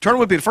Turn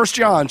with me to 1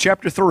 John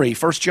chapter 3.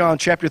 1 John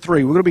chapter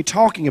 3. We're going to be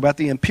talking about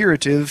the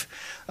imperative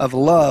of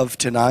love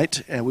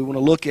tonight, and we want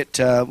to look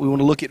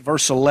at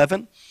verse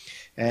 11,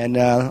 and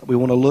we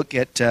want to look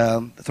at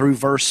through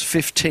verse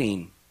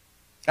 15.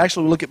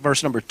 Actually, we'll look at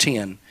verse number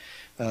 10.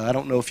 I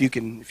don't know if you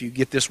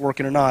get this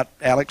working or not,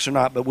 Alex, or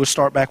not, but we'll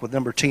start back with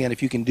number 10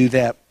 if you can do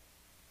that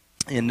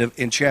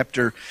in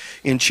chapter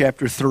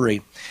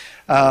 3.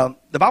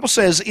 The Bible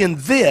says, "In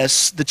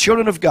this, the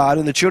children of God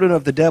and the children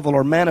of the devil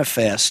are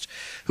manifest.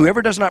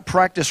 Whoever does not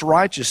practice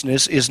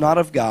righteousness is not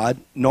of God,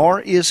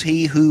 nor is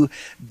he who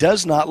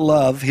does not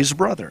love his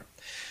brother.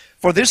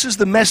 For this is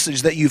the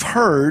message that you've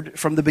heard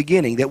from the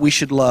beginning, that we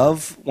should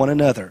love one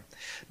another.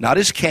 Not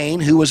as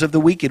Cain, who was of the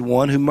wicked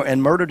one,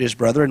 and murdered his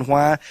brother. And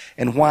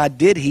why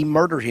did he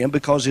murder him?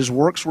 Because his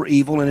works were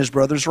evil and his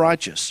brother's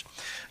righteous.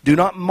 Do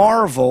not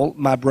marvel,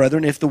 my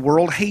brethren, if the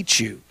world hates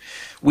you.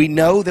 We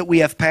know that we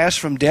have passed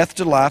from death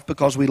to life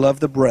because we love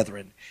the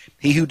brethren.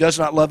 He who does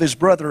not love his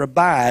brother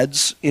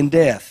abides in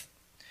death.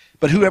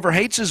 But whoever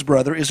hates his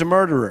brother is a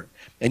murderer.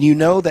 And you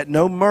know that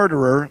no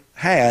murderer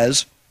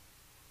has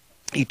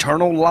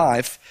eternal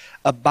life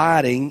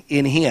abiding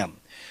in him."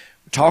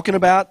 Talking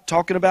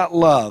about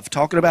love,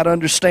 talking about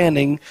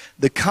understanding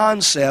the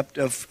concept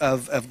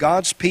of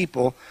God's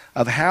people,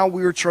 of how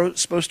we're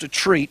supposed to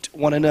treat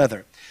one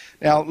another.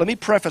 Now, let me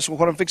preface with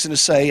what I'm fixing to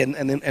say,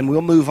 and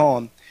we'll move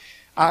on.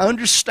 I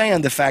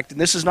understand the fact, and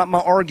this is not my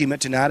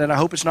argument tonight, and I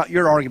hope it's not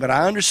your argument.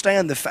 I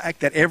understand the fact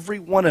that every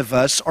one of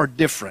us are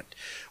different.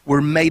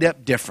 We're made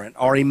up different.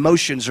 Our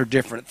emotions are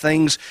different.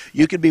 Things,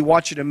 you could be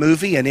watching a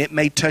movie and it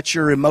may touch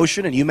your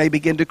emotion and you may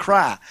begin to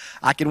cry.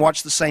 I can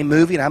watch the same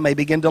movie and I may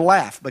begin to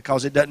laugh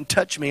because it doesn't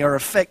touch me or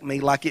affect me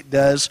like it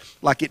does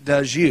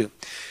you.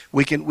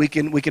 We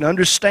can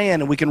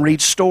understand, and we can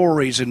read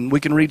stories, and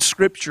we can read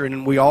scripture,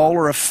 and we all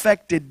are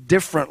affected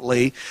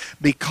differently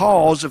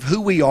because of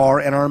who we are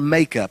and our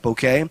makeup,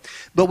 okay?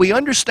 But we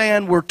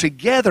understand we're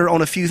together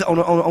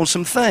on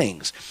some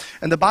things.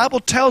 And the Bible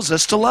tells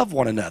us to love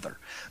one another.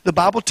 The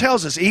Bible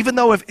tells us, even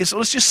though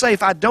let's just say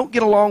if I don't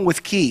get along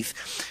with Keith,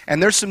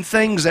 and there's some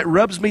things that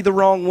rubs me the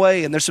wrong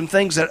way, and there's some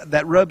things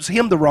that rubs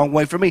him the wrong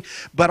way for me,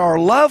 but our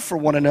love for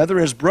one another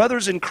as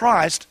brothers in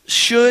Christ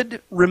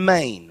should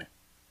remain.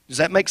 Does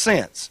that make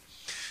sense?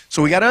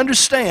 So we got to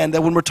understand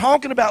that when we're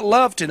talking about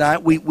love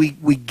tonight,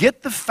 we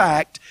get the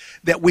fact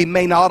that we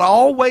may not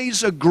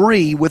always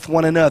agree with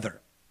one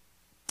another.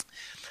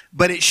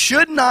 But it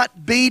should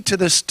not be to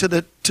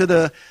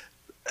the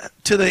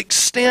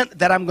extent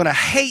that I'm going to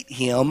hate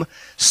him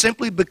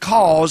simply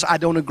because I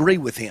don't agree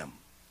with him.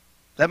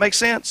 That makes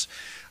sense?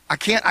 I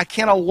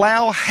can't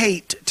allow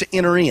hate to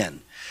enter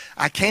in.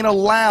 I can't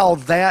allow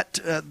that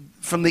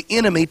from the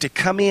enemy to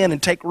come in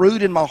and take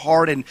root in my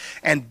heart,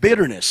 and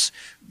bitterness.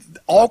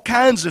 All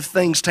kinds of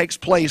things takes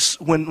place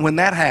when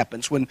that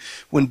happens.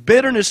 When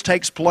bitterness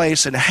takes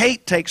place and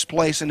hate takes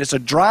place and it's a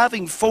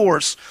driving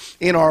force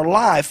in our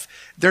life,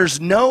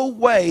 there's no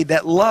way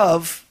that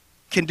love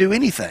can do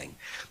anything.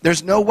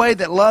 There's no way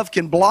that love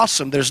can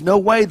blossom. There's no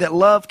way that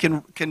love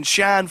can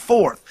shine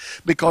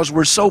forth because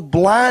we're so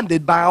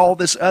blinded by all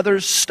this other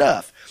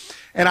stuff.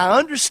 And I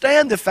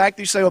understand the fact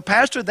that you say, well,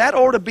 Pastor, that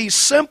ought to be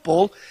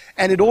simple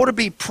and it ought to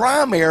be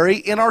primary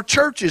in our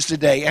churches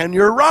today. And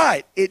you're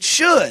right, it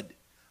should,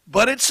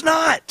 but it's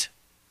not.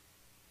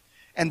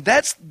 And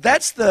that's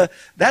the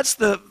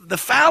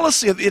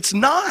fallacy of it's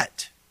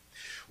not.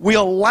 We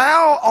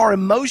allow our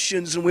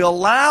emotions and we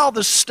allow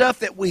the stuff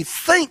that we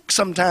think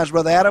sometimes,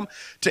 Brother Adam,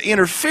 to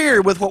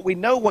interfere with what we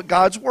know what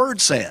God's Word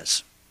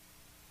says.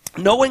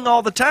 Knowing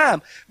all the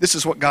time, this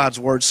is what God's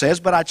Word says,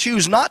 but I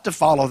choose not to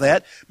follow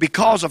that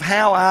because of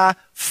how I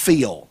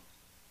feel.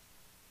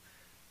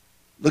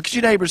 Look at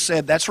your neighbor and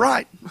say, that's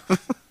right.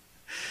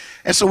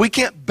 And so we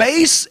can't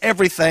base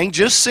everything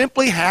just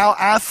simply how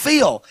I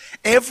feel.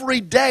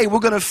 Every day we're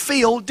going to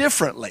feel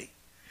differently.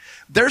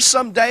 There's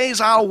some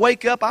days I'll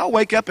wake up at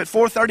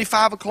 4:30,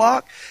 5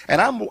 o'clock, and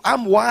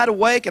I'm wide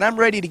awake, and I'm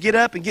ready to get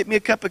up and get me a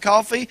cup of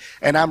coffee,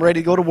 and I'm ready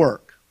to go to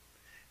work.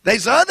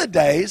 There's other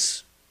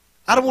days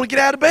I don't want to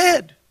get out of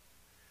bed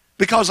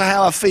because of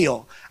how I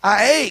feel.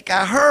 I ache,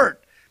 I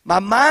hurt. My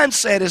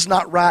mindset is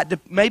not right,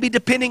 maybe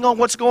depending on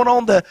what's going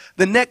on the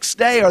next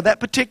day or that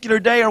particular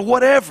day or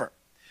whatever.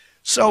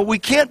 So we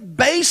can't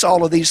base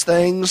all of these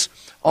things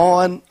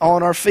on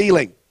our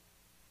feeling.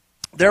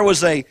 There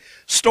was a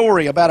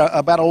story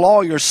about a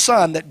lawyer's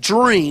son that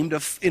dreamed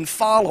in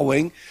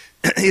following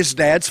his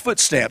dad's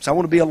footsteps. I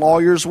want to be a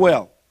lawyer as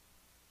well.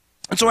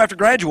 And so after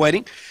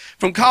graduating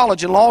from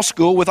college and law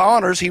school with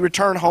honors, he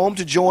returned home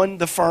to join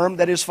the firm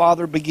that his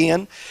father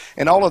began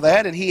and all of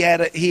that. And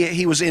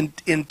he was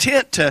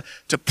intent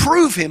to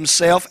prove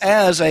himself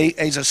as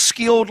a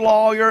skilled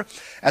lawyer,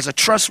 as a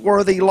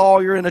trustworthy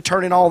lawyer and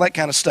attorney and all that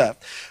kind of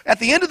stuff. At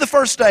the end of the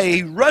first day,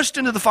 he rushed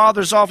into the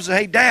father's office and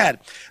said, "Hey, Dad,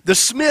 the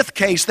Smith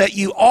case that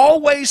you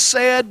always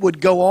said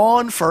would go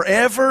on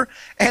forever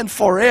and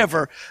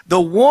forever,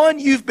 the one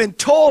you've been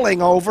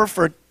toiling over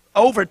for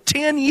over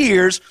 10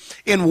 years,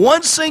 in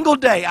one single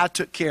day, I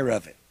took care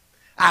of it.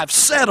 I've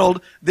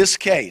settled this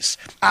case.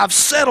 I've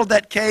settled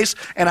that case,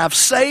 and I've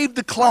saved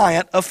the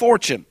client a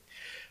fortune.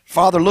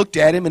 Father looked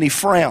at him, and he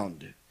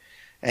frowned.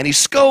 And he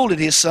scolded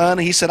his son.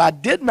 He said, I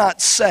did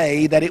not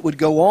say that it would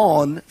go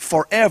on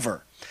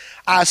forever.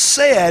 I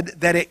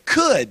said that it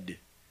could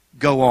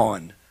go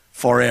on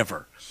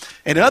forever.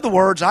 In other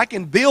words, I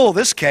can bill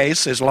this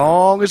case as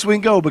long as we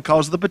can go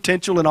because of the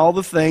potential and all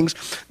the things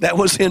that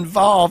was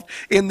involved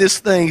in this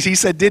thing. He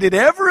said, did it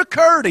ever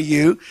occur to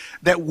you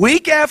that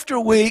week after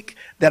week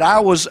that I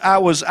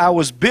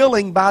was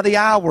billing by the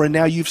hour, and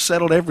now you've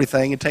settled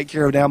everything and take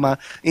care of, now my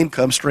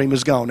income stream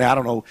is gone? Now, I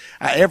don't know,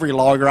 every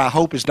lawyer I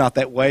hope is not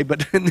that way,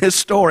 but in this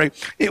story,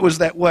 it was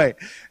that way.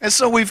 And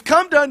so we've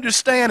come to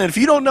understand, and if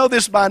you don't know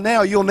this by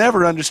now, you'll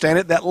never understand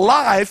it, that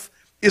life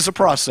is a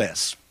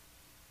process.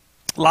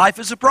 Life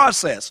is a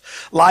process.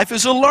 Life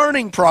is a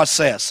learning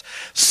process.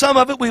 Some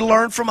of it we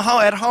learn from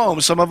at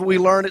home. Some of it we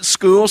learn at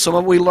school. Some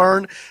of it we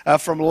learn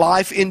from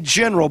life in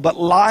general. But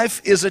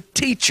life is a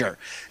teacher.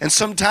 And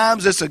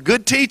sometimes it's a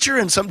good teacher,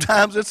 and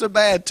sometimes it's a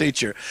bad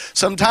teacher.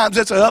 Sometimes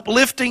it's an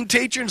uplifting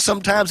teacher, and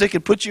sometimes it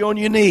can put you on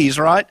your knees,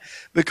 right?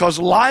 Because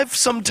life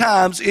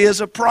sometimes is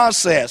a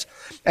process.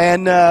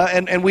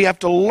 And we have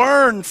to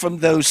learn from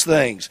those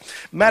things.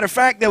 Matter of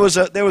fact, there was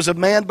a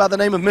man by the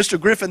name of Mr.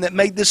 Griffin that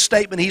made this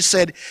statement. He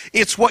said,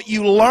 it's what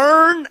you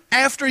learn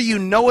after you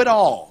know it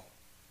all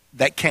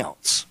that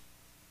counts.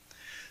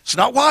 It's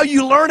not while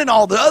you're learning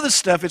all the other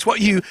stuff. It's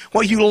what you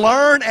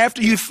learn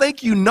after you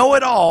think you know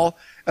it all.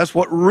 That's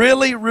what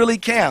really, really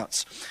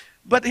counts.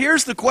 But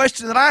here's the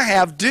question that I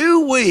have.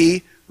 Do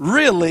we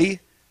really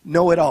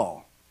know it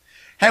all?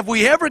 Have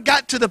we ever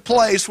got to the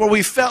place where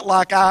we felt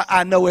like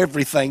I know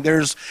everything?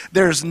 There's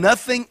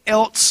nothing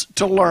else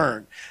to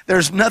learn.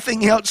 There's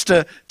nothing else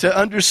to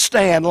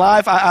understand.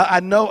 Life, I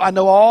know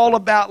all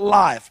about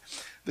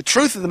life. The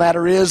truth of the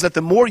matter is that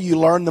the more you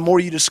learn, the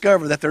more you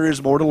discover that there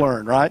is more to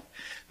learn, right?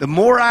 The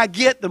more I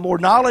get, the more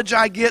knowledge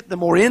I get, the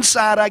more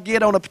insight I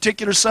get on a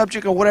particular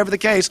subject or whatever the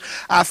case,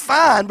 I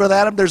find, Brother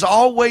Adam, there's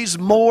always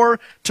more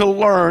to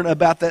learn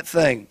about that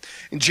thing.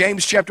 In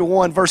James chapter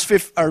 1, verse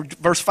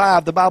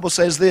 5, the Bible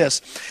says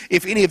this,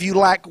 if any of you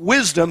lack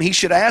wisdom, he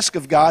should ask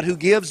of God, who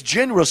gives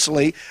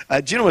generously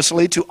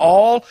to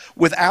all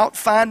without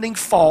finding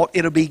fault.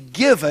 It'll be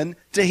given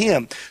to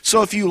him.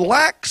 So if you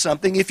lack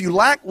something, if you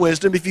lack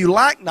wisdom, if you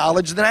lack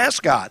knowledge, then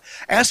ask God.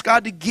 Ask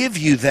God to give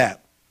you that.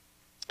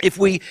 If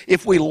we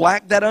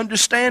lack that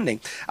understanding,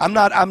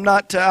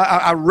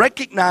 I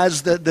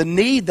recognize the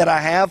need that I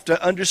have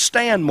to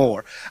understand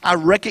more. I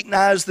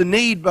recognize the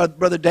need,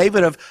 Brother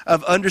David,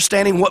 of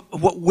understanding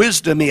what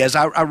wisdom is.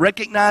 I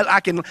recognize I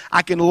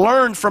can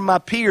learn from my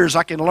peers.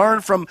 I can learn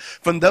from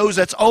those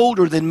that's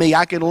older than me.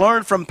 I can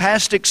learn from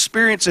past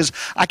experiences.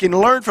 I can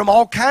learn from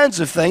all kinds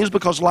of things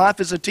because life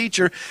is a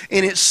teacher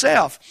in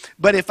itself.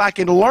 But if I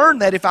can learn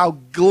that, if I'll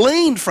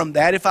glean from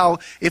that, if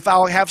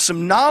I'll have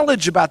some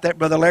knowledge about that,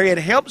 Brother Larry, it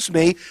helps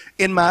me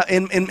in my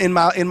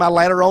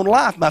later on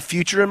life, my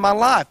future in my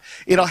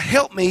life. It'll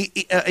help me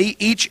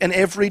each and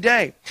every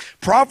day.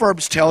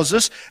 Proverbs tells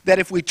us that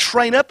if we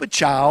train up a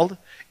child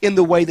in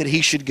the way that he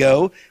should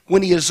go,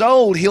 when he is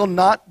old, he'll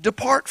not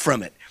depart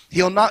from it.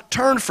 He'll not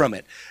turn from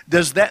it.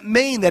 Does that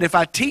mean that if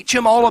I teach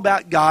him all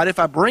about God, if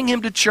I bring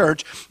him to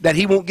church, that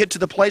he won't get to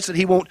the place that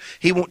he won't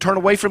turn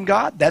away from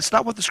God? That's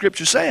not what the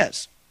Scripture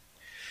says.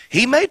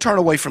 He may turn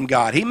away from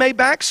God. He may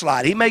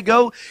backslide. He may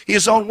go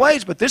his own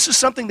ways. But this is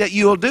something that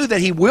you'll do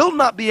that he will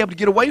not be able to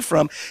get away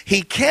from.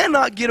 He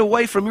cannot get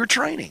away from your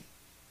training.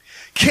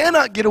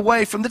 Cannot get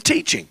away from the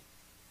teaching.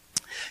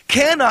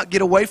 Cannot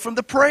get away from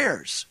the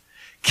prayers.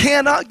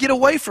 Cannot get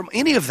away from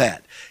any of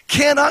that.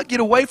 Cannot get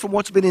away from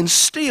what's been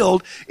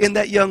instilled in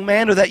that young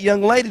man or that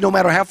young lady. No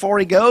matter how far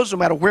he goes, no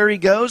matter where he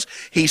goes,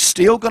 he's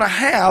still going to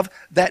have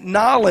that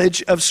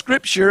knowledge of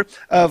Scripture,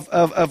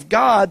 of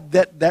God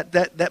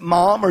that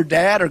mom or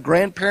dad or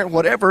grandparent,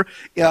 whatever,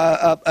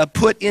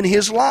 put in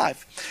his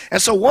life.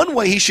 And so one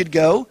way he should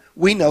go,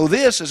 we know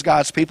this as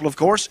God's people, of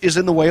course, is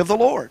in the way of the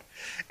Lord.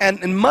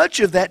 And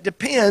much of that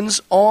depends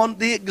on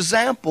the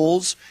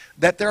examples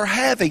that they're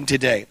having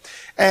today.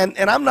 And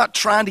I'm not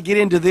trying to get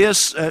into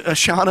this,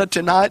 Shauna,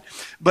 tonight,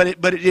 but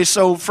it is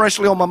so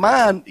freshly on my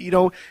mind. You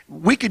know,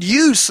 we could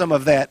use some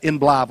of that in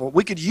Bible.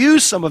 We could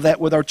use some of that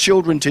with our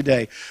children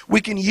today. We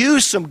can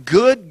use some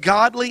good,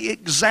 godly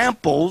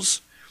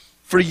examples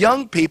for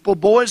young people,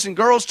 boys and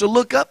girls, to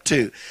look up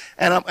to.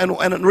 And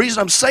the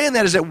reason I'm saying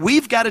that is that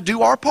we've got to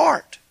do our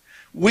part.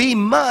 We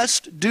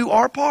must do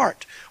our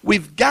part.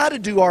 We've got to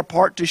do our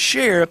part to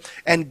share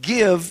and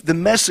give the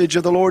message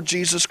of the Lord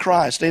Jesus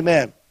Christ.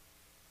 Amen.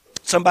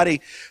 Somebody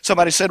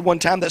said one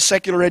time that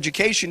secular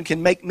education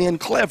can make men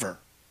clever.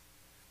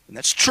 And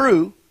that's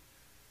true,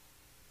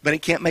 but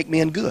it can't make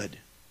men good.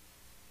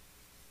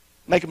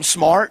 Make them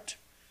smart,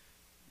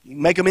 you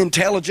can make them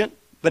intelligent,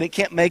 but it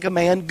can't make a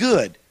man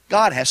good.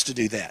 God has to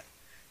do that.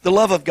 The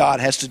love of God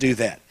has to do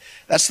that.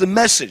 That's the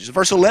message.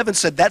 Verse 11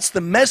 said that's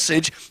the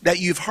message that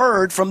you've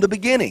heard from the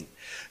beginning.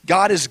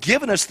 God has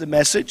given us the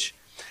message,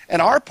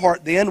 and our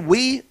part then,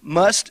 we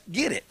must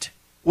get it.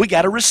 We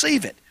got to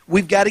receive it.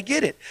 we've got to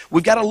get it.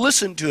 We've got to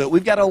listen to it.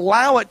 We've got to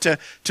allow it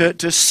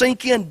to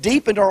sink in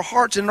deep into our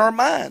hearts and our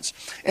minds.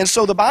 And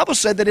so the Bible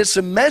said that it's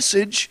a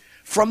message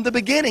from the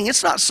beginning.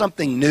 It's not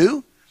something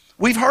new.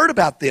 We've heard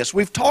about this.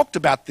 We've talked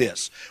about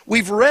this.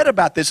 We've read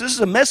about this. This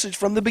is a message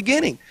from the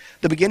beginning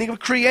of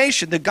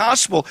creation, the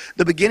gospel,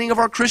 the beginning of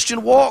our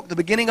Christian walk, the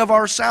beginning of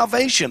our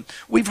salvation.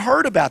 We've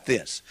heard about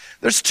this.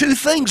 There's two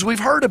things we've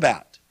heard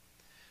about.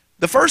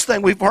 The first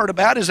thing we've heard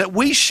about is that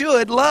we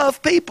should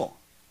love people.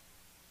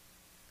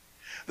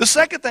 The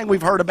second thing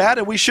we've heard about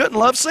is we shouldn't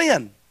love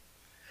sin.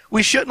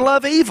 We shouldn't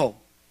love evil.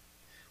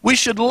 We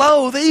should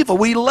loathe evil.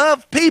 We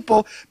love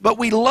people, but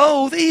we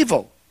loathe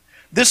evil.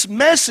 This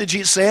message,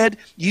 it said,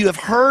 you have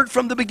heard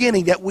from the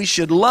beginning that we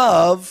should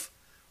love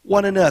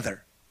one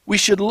another. We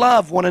should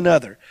love one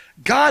another.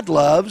 God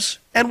loves,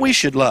 and we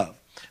should love.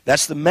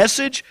 That's the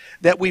message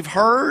that we've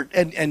heard,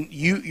 and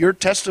your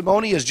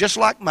testimony is just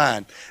like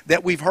mine,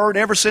 that we've heard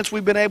ever since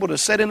we've been able to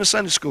sit in a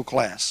Sunday school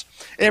class,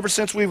 ever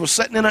since we were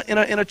sitting in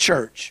a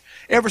church,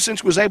 ever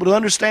since we was able to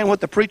understand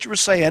what the preacher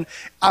was saying.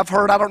 I've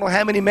heard I don't know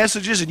how many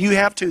messages, and you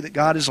have too, that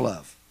God is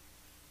love.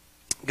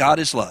 God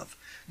is love.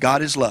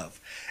 God is love.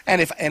 And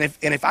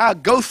if I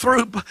go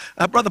through,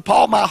 Brother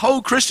Paul, my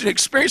whole Christian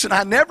experience, and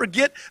I never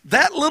get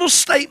that little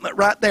statement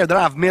right there, then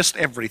I've missed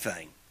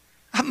everything.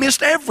 I've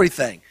missed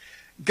everything.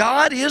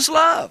 God is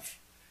love.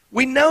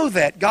 We know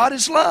that. God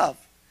is love.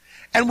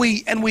 And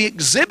we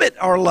exhibit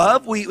our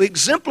love, we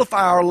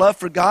exemplify our love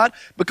for God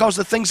because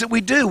of the things that we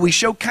do. We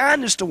show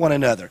kindness to one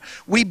another.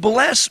 We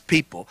bless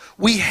people.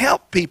 We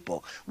help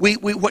people.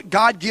 What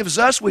God gives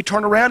us, we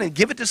turn around and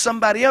give it to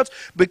somebody else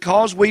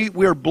because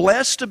we're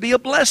blessed to be a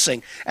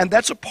blessing. And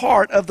that's a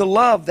part of the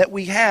love that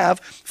we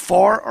have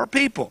for our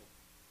people.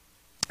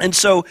 And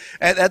so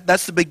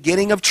that's the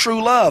beginning of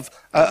true love,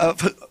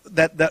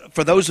 that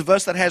for those of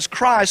us that has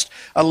Christ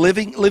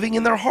living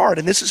in their heart.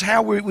 And this is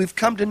how we've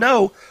come to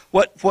know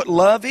what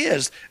love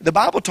is. The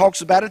Bible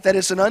talks about it, that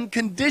it's an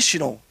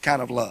unconditional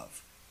kind of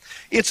love.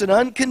 It's an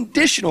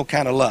unconditional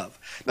kind of love.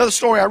 Another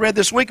story I read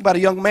this week about a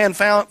young man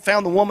found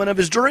the woman of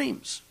his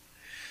dreams.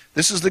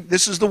 This is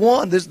the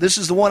one. This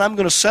is the one I'm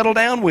going to settle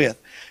down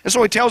with. And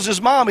so he tells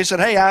his mom, he said,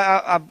 hey,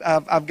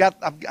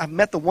 I've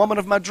met the woman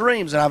of my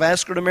dreams, and I've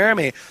asked her to marry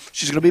me.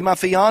 She's going to be my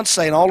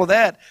fiance and all of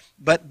that.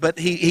 But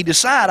he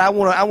decided, I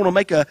want to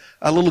make a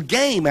little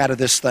game out of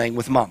this thing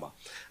with Mama.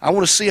 I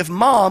want to see if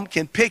Mom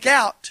can pick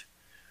out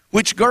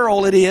which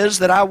girl it is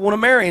that I want to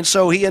marry. And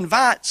so he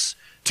invites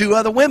two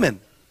other women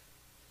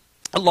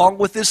along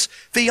with this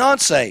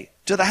fiance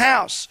to the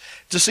house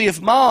to see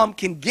if Mom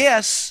can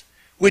guess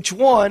which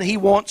one he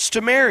wants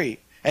to marry.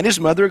 And his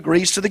mother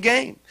agrees to the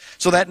game.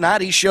 So that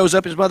night he shows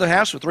up at his mother's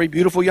house with three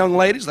beautiful young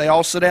ladies. They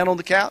all sit down on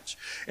the couch.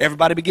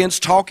 Everybody begins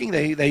talking.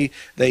 They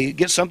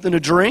get something to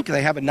drink.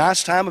 They have a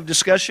nice time of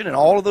discussion and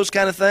all of those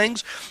kind of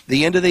things.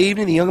 The end of the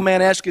evening, the young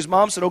man asked his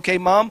mom, said, okay,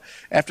 Mom,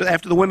 after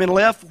the women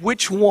left,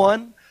 which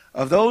one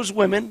of those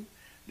women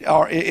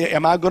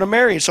am I going to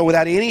marry? So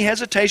without any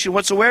hesitation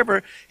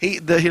whatsoever,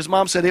 his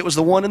mom said it was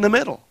the one in the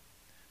middle.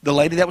 The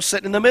lady that was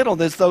sitting in the middle.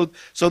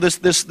 So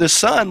this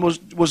son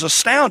was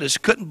astounded. He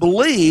couldn't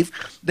believe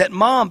that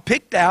Mom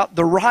picked out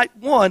the right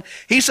one.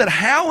 He said,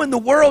 how in the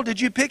world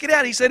did you pick it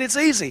out? He said, it's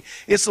easy.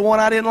 It's the one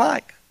I didn't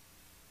like.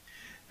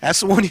 That's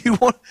the one you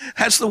want.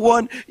 That's the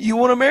one you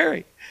want to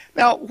marry.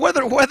 Now,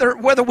 whether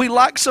we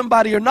like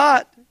somebody or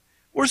not,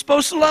 we're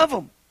supposed to love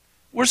them.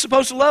 We're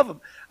supposed to love them.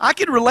 I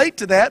can relate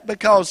to that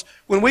because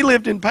when we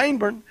lived in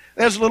Painburn,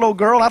 there's a little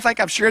girl, I think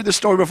I've shared this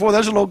story before,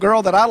 there's a little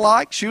girl that I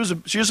liked. She was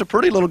a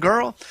pretty little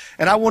girl,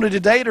 and I wanted to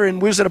date her,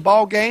 and we was at a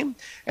ball game,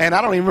 and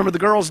I don't even remember the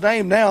girl's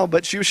name now,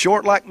 but she was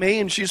short like me,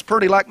 and she was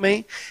pretty like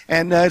me,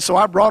 and so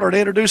I brought her to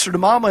introduce her to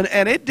Mama,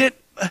 and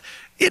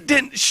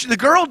the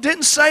girl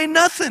didn't say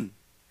nothing,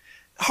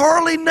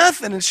 hardly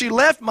nothing, and she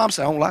left. Mom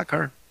said, I don't like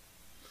her.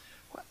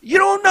 You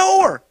don't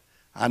know her.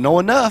 I know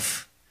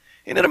enough.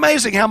 Isn't it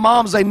amazing how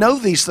moms, they know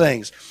these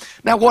things?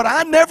 Now, what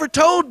I never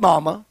told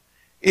Mama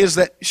is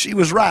that she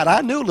was right. I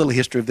knew a little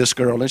history of this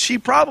girl, and she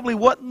probably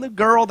wasn't the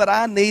girl that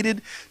I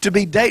needed to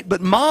be dating. But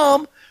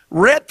Mom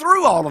read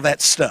through all of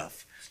that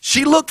stuff.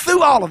 She looked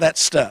through all of that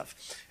stuff.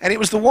 And it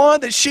was the one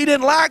that she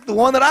didn't like, the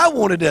one that I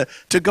wanted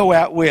to go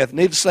out with.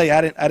 Needless to say,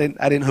 I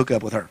didn't hook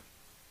up with her.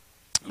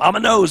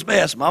 Mama knows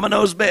best. Mama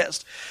knows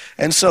best.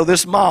 And so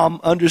this mom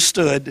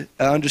understood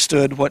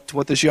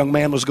what this young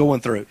man was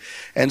going through.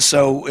 And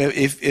so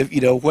if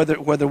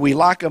whether we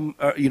like them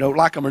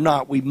or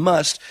not, we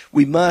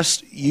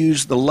must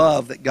use the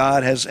love that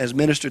God has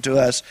ministered to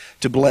us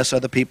to bless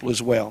other people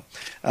as well.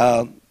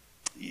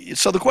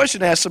 So the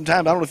question asked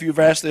sometimes, I don't know if you've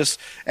asked this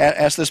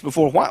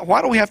before,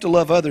 why do we have to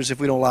love others if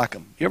we don't like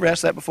them? You ever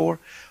asked that before?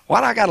 Why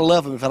do I got to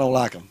love them if I don't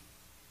like them?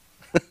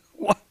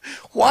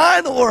 Why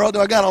in the world do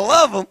I got to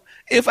love them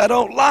if I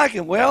don't like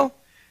him? Well,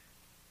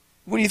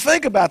 when you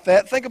think about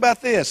that, think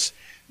about this.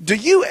 Do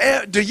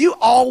you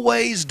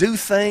always do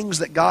things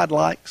that God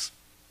likes?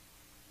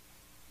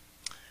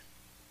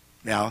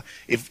 Now,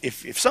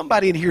 if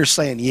somebody in here is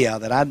saying, yeah,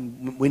 that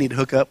we need to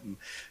hook up and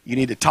you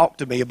need to talk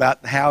to me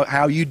about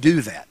how you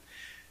do that,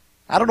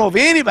 I don't know of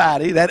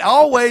anybody that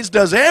always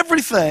does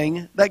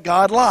everything that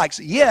God likes,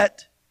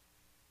 yet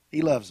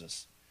He loves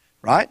us.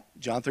 Right?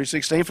 John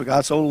 3:16, for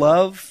God so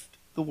loved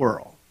the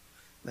world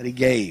that He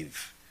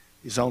gave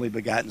His only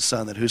begotten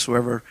Son, that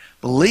whosoever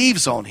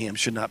believes on Him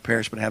should not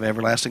perish but have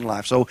everlasting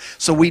life. So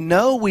we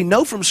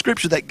know from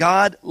Scripture that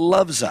God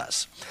loves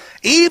us.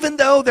 Even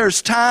though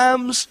there's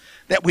times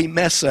that we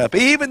mess up,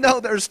 even though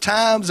there's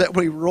times that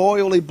we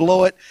royally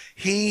blow it,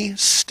 He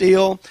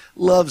still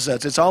loves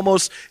us. It's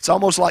almost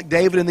like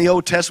David in the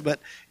Old Testament.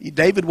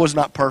 David was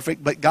not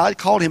perfect, but God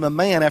called him a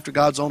man after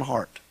God's own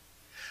heart.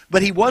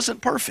 But he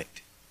wasn't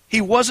perfect. He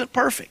wasn't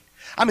perfect.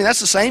 I mean, that's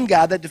the same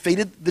guy that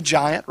defeated the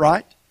giant,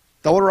 right?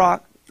 Throw a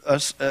rock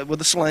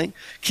with a sling,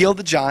 killed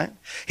the giant.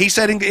 He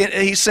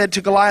said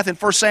to Goliath in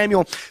 1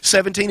 Samuel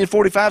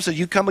 17:45, said,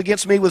 you come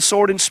against me with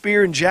sword and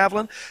spear and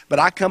javelin, but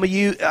I come to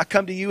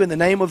you in the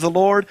name of the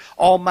Lord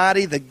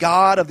Almighty, the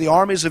God of the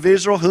armies of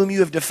Israel, whom you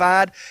have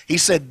defied. He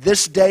said,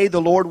 this day the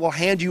Lord will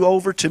hand you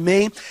over to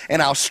me,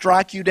 and I'll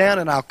strike you down,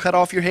 and I'll cut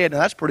off your head. Now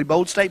that's a pretty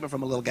bold statement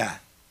from a little guy.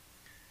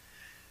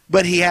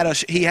 But he had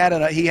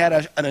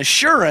an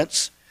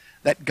assurance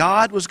that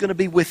God was going to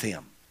be with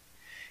him.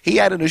 He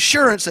had an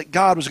assurance that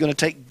God was going to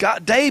take.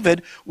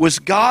 David was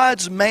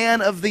God's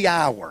man of the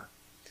hour.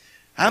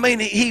 I mean,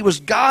 he was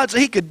God's,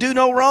 he could do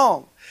no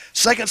wrong.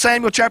 2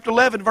 Samuel chapter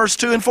 11, verse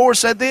 2 and 4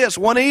 said this,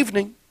 one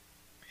evening,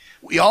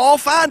 we all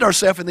find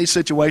ourselves in these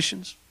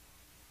situations.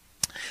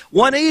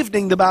 One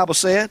evening, the Bible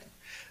said,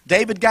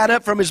 David got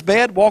up from his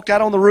bed, walked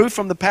out on the roof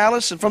from the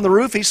palace, and from the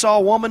roof he saw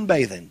a woman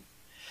bathing.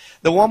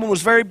 The woman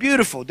was very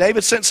beautiful.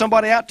 David sent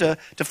somebody out to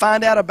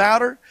find out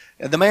about her.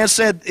 And the man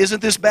said, isn't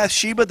this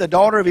Bathsheba, the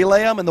daughter of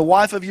Eliam and the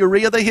wife of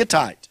Uriah the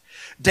Hittite?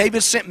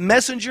 David sent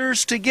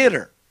messengers to get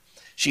her.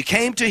 She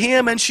came to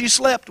him and she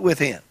slept with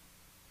him.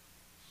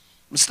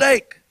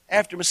 Mistake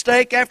after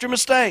mistake after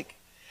mistake.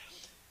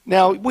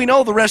 Now, we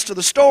know the rest of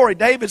the story.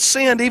 David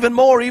sinned even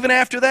more even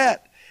after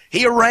that.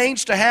 He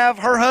arranged to have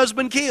her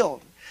husband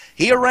killed.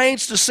 He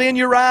arranged to send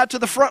Uriah to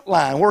the front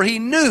line where he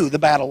knew the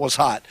battle was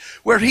hot,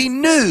 where he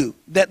knew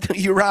that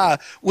Uriah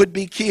would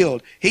be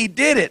killed. He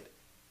did it.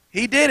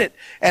 He did it.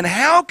 And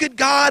how could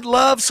God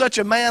love such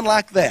a man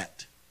like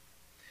that?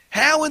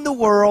 How in the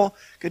world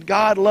could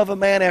God love a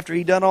man after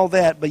he'd done all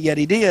that? But yet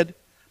He did.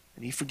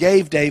 And He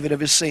forgave David of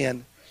his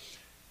sin.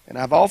 And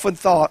I've often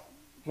thought,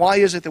 why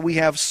is it that we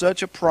have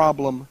such a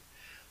problem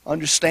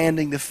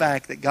understanding the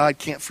fact that God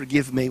can't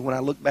forgive me when I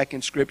look back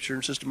in Scripture,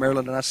 and Sister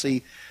Marilyn, and I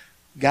see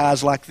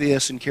guys like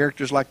this and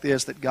characters like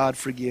this that God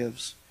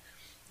forgives.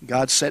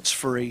 God sets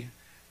free.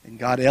 And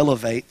God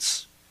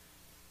elevates.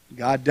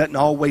 God doesn't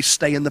always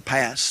stay in the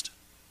past.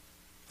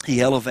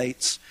 He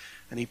elevates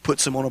and He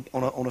puts them on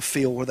a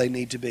field where they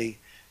need to be.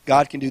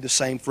 God can do the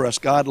same for us.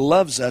 God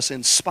loves us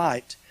in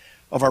spite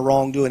of our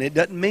wrongdoing. It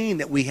doesn't mean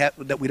that we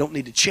don't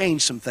need to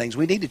change some things.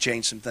 We need to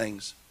change some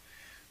things.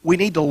 We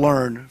need to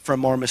learn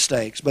from our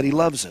mistakes, but He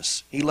loves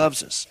us. He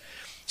loves us.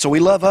 So we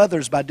love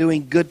others by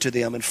doing good to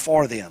them and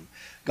for them.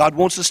 God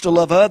wants us to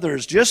love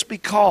others just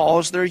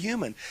because they're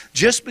human.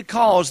 Just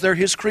because they're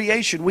His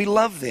creation. We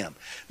love them.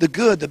 The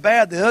good, the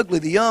bad, the ugly,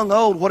 the young,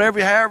 old,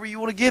 however you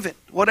want to give it,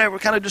 whatever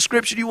kind of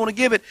description you want to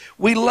give it,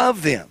 we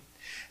love them.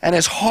 And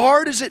as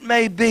hard as it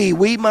may be,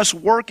 we must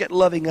work at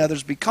loving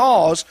others,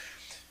 because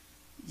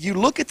you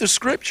look at the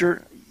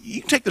Scripture, you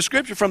can take the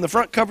Scripture from the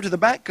front cover to the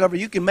back cover,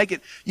 you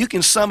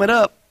can sum it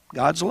up.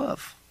 God's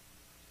love.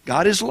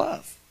 God is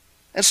love.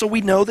 And so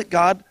we know that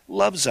God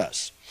loves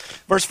us.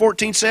 Verse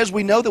 14 says,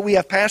 we know that we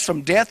have passed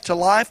from death to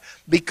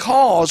life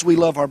because we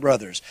love our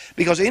brothers.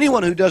 Because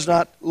anyone who does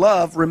not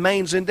love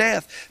remains in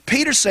death.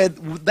 Peter said,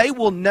 they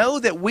will know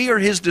that we are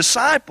His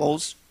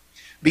disciples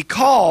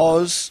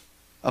because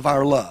of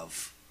our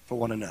love for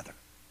one another.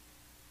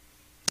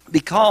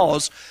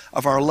 Because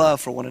of our love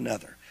for one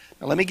another.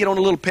 Now let me get on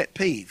a little pet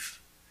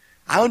peeve.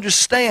 I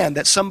understand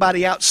that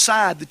somebody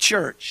outside the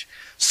church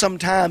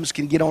sometimes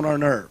can get on our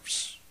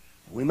nerves.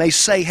 We may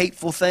say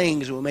hateful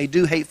things, and we may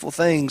do hateful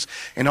things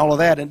and all of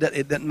that, and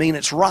it doesn't mean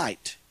it's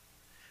right.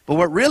 But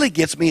what really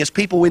gets me is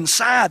people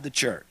inside the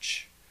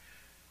church.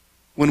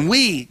 When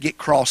we get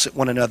cross at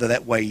one another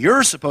that way,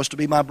 you're supposed to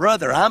be my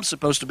brother, I'm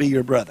supposed to be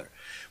your brother.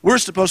 We're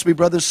supposed to be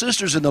brothers and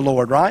sisters in the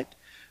Lord, right?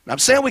 And I'm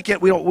saying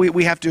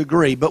we have to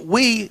agree, but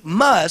we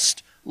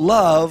must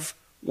love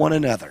one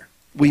another.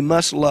 We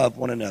must love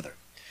one another.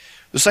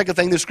 The second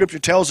thing the Scripture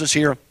tells us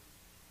here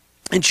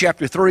in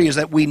chapter 3 is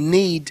that we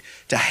need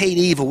to hate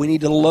evil. We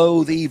need to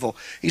loathe evil.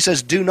 He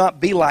says, do not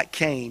be like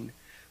Cain,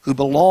 who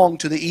belonged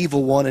to the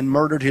evil one and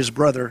murdered his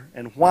brother.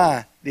 And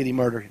why did he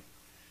murder him?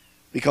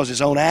 Because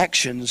his own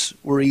actions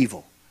were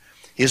evil.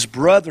 His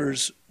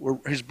brothers were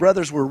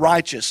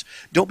righteous.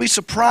 Don't be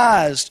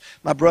surprised,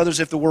 my brothers,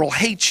 if the world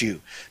hates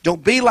you.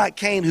 Don't be like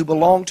Cain, who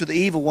belonged to the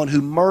evil one,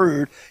 who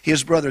murdered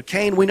his brother.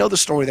 Cain, we know the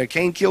story there.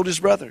 Cain killed his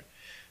brother.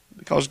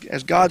 Because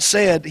as God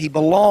said, he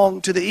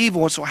belonged to the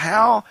evil one. So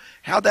how'd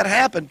that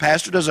happen,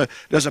 Pastor? Does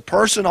a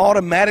person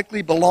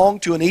automatically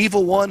belong to an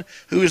evil one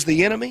who is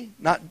the enemy?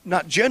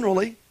 Not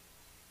generally.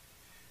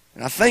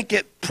 And I think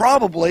it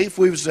probably, if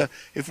we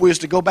was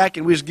to go back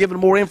and we was given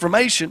more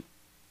information,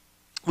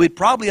 we'd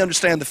probably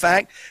understand the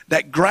fact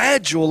that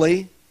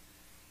gradually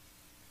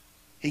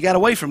he got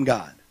away from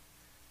God.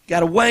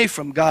 Got away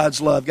from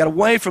God's love. Got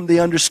away from the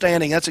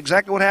understanding. That's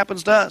exactly what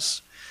happens to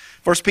us.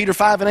 1 Peter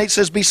 5:8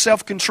 says, be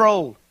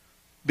self-controlled.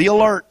 Be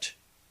alert.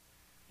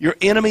 Your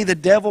enemy, the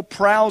devil,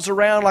 prowls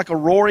around like a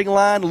roaring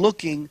lion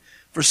looking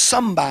for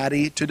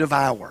somebody to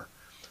devour.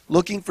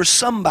 Looking for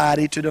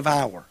somebody to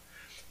devour.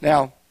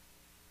 Now,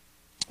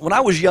 when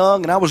I was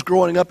young and I was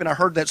growing up and I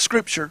heard that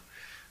scripture,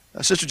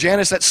 Sister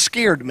Janice, that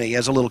scared me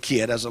as a little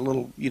kid, as a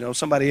little,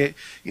 somebody,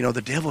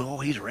 the devil, oh,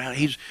 he's around.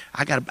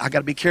 I got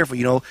to be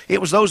careful. It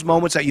was those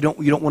moments that you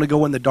don't want to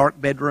go in the dark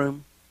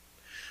bedroom.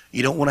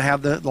 You don't want to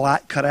have the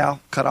light cut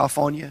off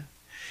on you.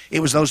 It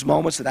was those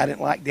moments that I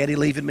didn't like Daddy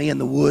leaving me in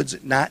the woods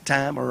at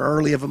nighttime or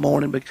early of the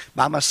morning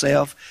by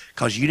myself,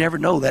 because you never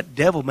know, that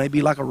devil may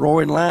be like a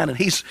roaring lion and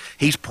he's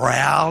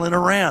prowling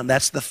around.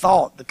 That's the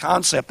thought, the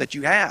concept that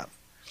you have.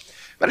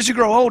 But as you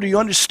grow older, you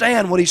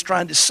understand what he's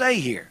trying to say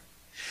here.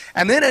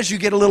 And then as you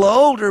get a little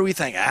older, we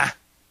think,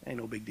 ain't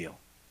no big deal.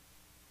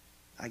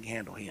 I can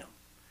handle him.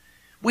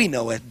 We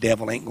know that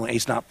devil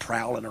he's not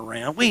prowling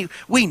around.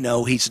 We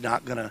know he's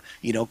not going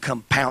to,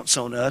 come pounce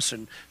on us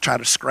and try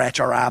to scratch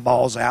our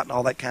eyeballs out and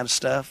all that kind of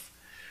stuff.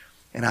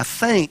 And I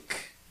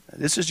think,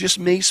 this is just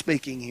me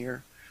speaking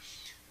here,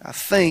 I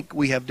think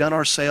we have done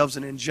ourselves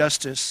an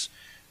injustice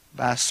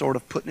by sort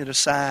of putting it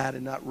aside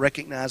and not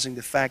recognizing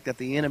the fact that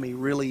the enemy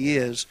really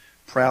is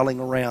prowling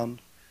around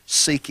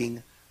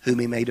seeking whom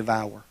he may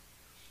devour.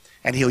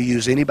 And he'll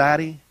use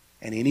anybody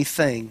and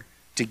anything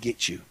to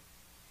get you.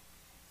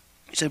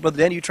 You say, Brother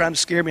Danny, you trying to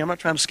scare me? I'm not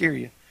trying to scare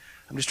you.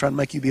 I'm just trying to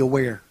make you be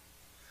aware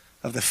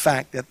of the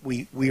fact that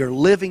we are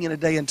living in a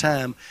day and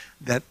time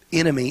that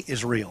enemy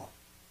is real.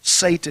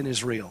 Satan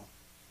is real.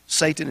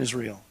 Satan is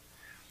real.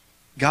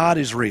 God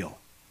is real.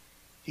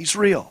 He's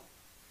real.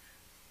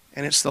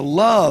 And it's the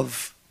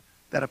love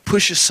that'll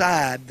push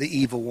aside the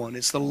evil one.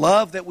 It's the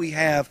love that we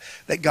have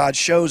that God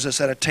shows us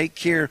that'll take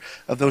care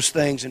of those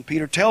things. And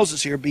Peter tells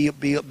us here, be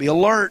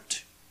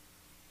alert.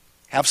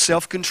 Have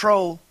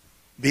self-control.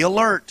 Be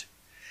alert.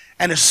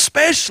 And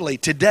especially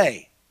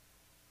today,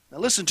 now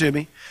listen to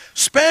me,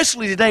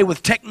 especially today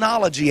with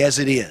technology as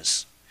it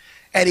is,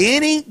 at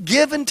any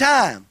given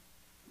time,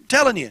 I'm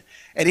telling you,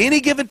 at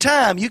any given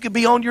time, you could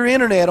be on your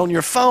internet, on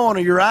your phone or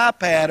your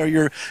iPad or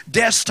your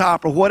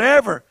desktop or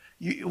whatever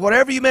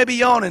you may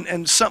be on,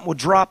 and something will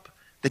drop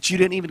that you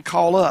didn't even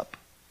call up.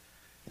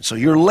 And so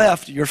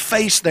you're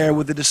faced there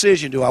with the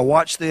decision, do I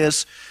watch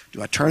this?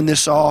 Do I turn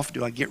this off?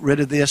 Do I get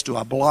rid of this? Do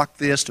I block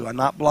this? Do I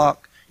not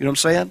block? You know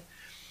what I'm saying?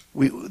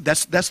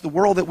 That's the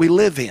world that we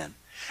live in.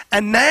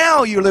 And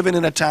now you're living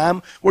in a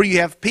time where you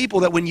have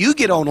people that when you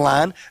get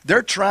online,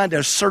 they're trying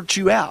to search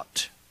you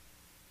out.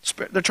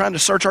 They're trying to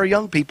search our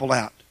young people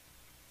out.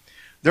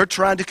 They're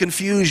trying to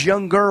confuse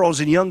young girls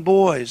and young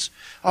boys.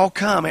 Oh,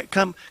 come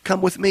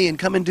with me and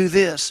come and do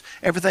this.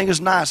 Everything is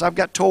nice. I've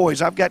got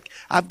toys. I've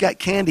got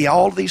candy.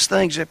 All of these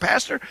things.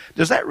 Pastor,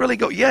 does that really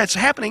go? Yeah, it's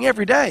happening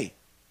every day.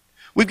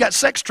 We've got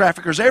sex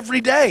traffickers every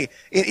day,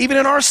 even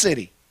in our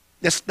city.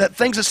 That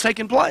things that's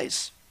taking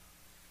place.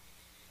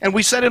 And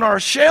we sit in our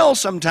shell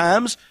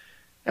sometimes,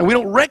 and we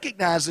don't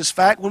recognize this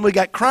fact when we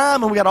got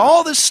crime and we got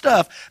all this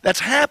stuff that's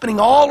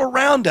happening all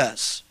around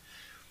us.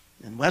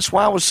 And that's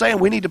why I was saying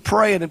we need to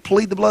pray and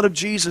plead the blood of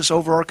Jesus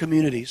over our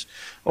communities,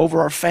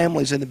 over our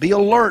families, and to be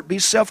alert, be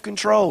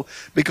self-controlled,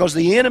 because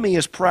the enemy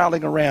is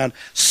prowling around.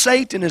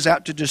 Satan is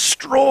out to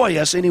destroy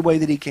us any way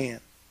that he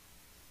can.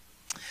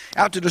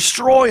 Out to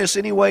destroy us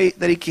any way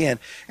that he can.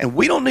 And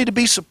we don't need to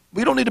be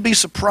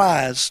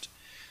surprised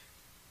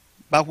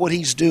by what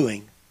he's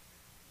doing.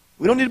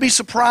 We don't need to be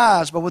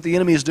surprised by what the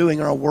enemy is doing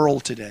in our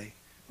world today.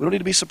 We don't need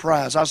to be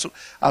surprised. I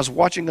was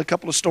watching a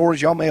couple of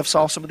stories. Y'all may have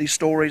saw some of these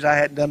stories. I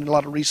hadn't done a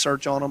lot of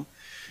research on them.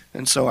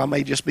 And so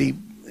this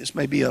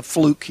may be a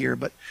fluke here,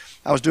 but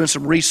I was doing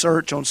some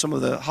research on some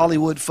of the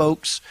Hollywood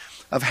folks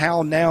of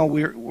how now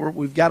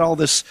we've got all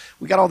this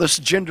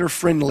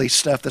gender-friendly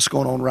stuff that's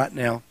going on right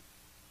now.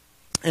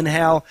 And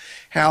how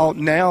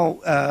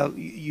now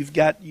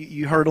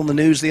you heard on the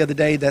news the other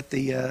day that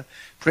the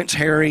Prince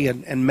Harry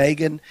and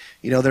Meghan,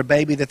 their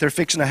baby that they're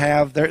fixing to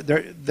have,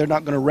 they're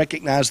not going to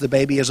recognize the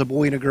baby as a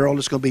boy and a girl.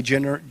 It's going to be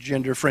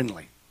gender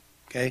friendly.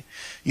 Okay,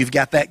 you've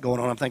got that going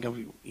on. I'm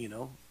thinking, you're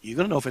going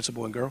to know if it's a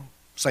boy and girl.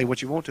 Say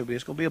what you want to, but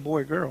it's going to be a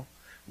boy or girl.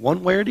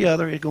 One way or the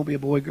other, it's going to be a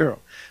boy or girl.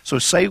 So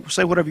say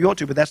whatever you want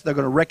to, but they're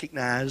going to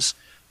recognize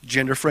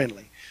gender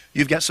friendly.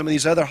 You've got some of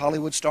these other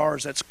Hollywood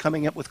stars that's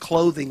coming up with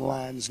clothing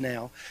lines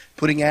now,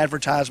 putting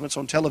advertisements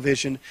on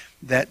television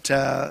that's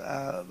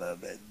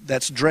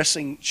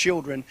dressing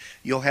children.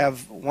 You'll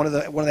have one of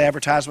the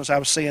advertisements I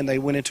was seeing. They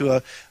went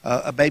into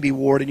a baby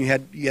ward, and you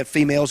had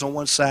females on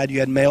one side, you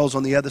had males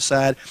on the other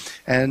side,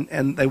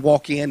 and they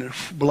walk in and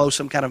blow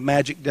some kind of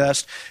magic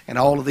dust, and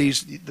all of the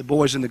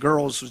boys and the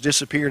girls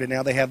disappeared, and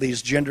now they have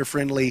these gender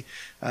friendly.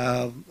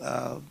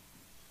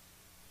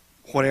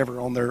 Whatever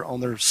on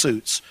their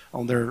suits,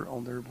 on their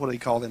what do they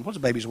call them? What's the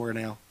babies wear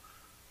now?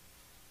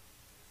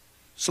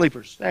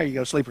 Sleepers. There you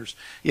go, sleepers.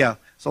 Yeah.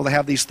 So they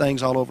have these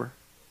things all over.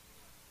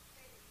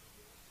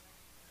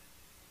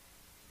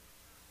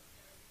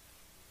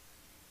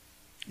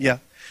 Yeah.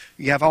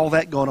 You have all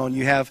that going on.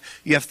 You have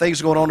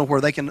things going on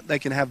where they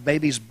can have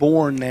babies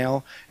born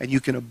now, and you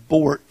can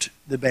abort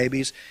the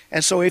babies.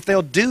 And so if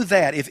they'll do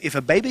that, if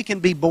a baby can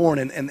be born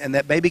and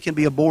that baby can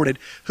be aborted,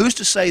 who's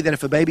to say that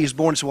if a baby is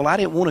born and says, well, I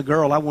didn't want a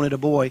girl, I wanted a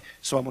boy,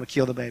 so I'm going to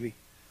kill the baby?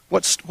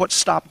 What's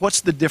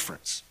the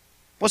difference?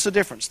 What's the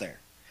difference there?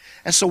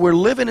 And so we're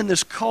living in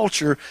this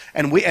culture,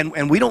 and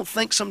we don't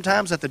think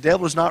sometimes that the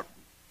devil is not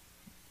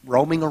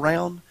roaming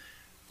around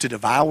to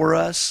devour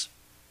us,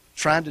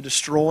 trying to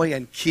destroy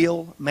and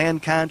kill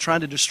mankind, trying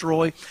to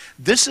destroy.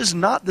 This is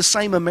not the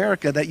same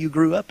America that you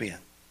grew up in.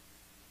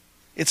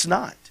 It's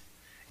not.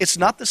 It's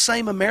not the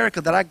same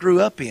America that I grew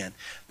up in.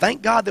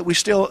 Thank God that we're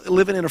still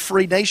living in a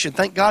free nation.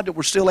 Thank God that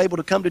we're still able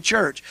to come to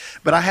church.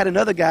 But I had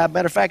another guy,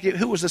 matter of fact,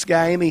 who was this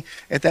guy, Amy,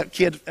 at that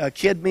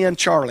Kid Men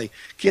Charlie,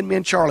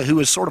 who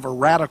was sort of a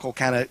radical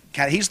kind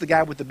of, he's the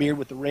guy with the beard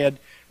with the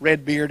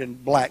red beard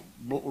and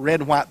red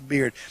and white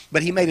beard.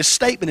 But he made a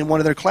statement in one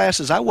of their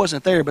classes. I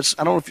wasn't there, but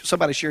I don't know if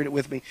somebody shared it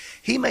with me.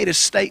 He made a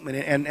statement,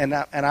 and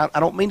I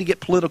don't mean to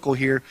get political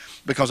here,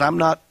 because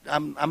I'm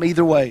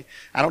either way.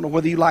 I don't know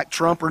whether you like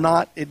Trump or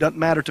not. It doesn't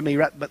matter to me,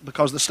 right? But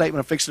because of the statement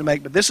I'm fixing to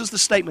make. But this is the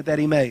statement that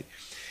he made.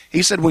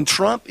 He said, when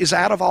Trump is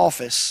out of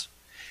office,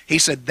 he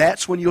said,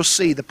 that's when you'll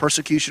see the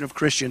persecution of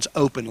Christians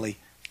openly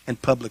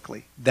and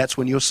publicly. That's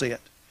when you'll see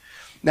it.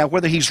 Now,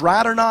 whether he's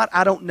right or not,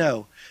 I don't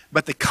know.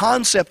 But the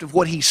concept of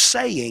what he's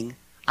saying,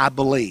 I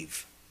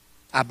believe.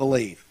 I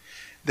believe.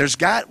 There's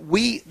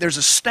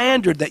a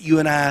standard that you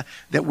and I,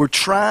 that we're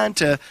trying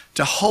to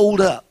hold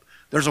up.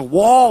 There's a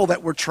wall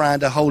that we're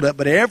trying to hold up.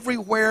 But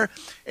everywhere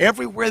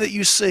that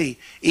you see,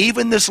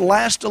 even this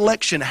last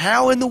election,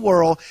 how in the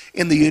world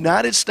in the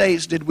United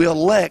States did we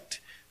elect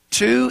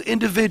two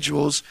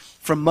individuals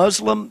from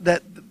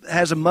that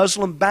has a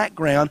Muslim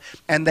background,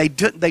 and they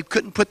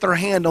couldn't put their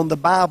hand on the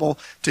Bible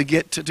to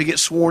get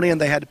sworn in?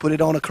 They had to put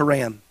it on a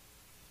Quran.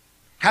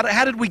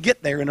 How did we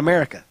get there in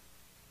America?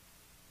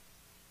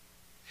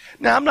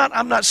 Now,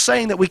 I'm not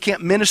saying that we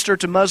can't minister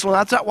to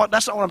Muslims. That's not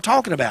what I'm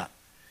talking about.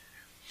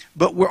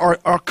 But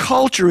our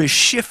culture is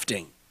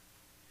shifting.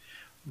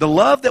 The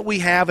love that we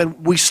have,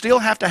 and we still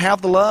have to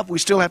have the love. We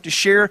still have to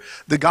share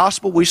the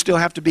gospel. We still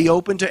have to be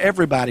open to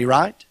everybody,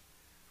 right?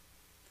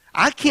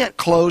 I can't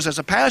close, as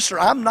a pastor,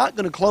 I'm not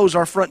going to close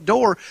our front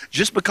door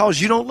just because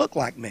you don't look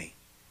like me.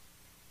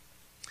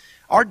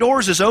 Our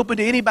doors is open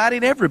to anybody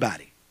and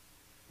everybody.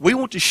 We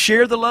want to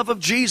share the love of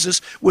Jesus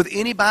with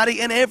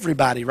anybody and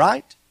everybody,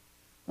 right?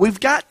 We've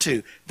got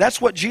to. That's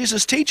what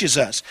Jesus teaches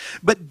us.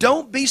 But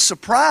don't be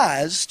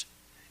surprised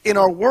in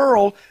our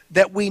world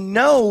that we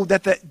know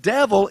that the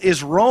devil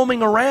is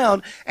roaming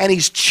around, and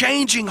he's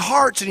changing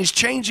hearts, and he's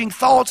changing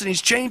thoughts, and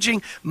he's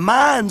changing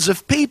minds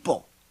of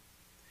people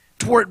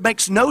to where it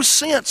makes no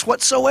sense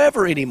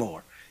whatsoever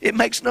anymore. It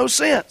makes no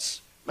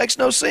sense. Makes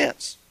no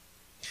sense.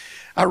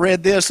 I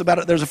read this about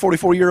it. There's a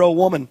 44-year-old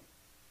woman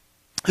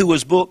who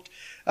was booked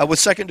with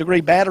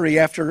second-degree battery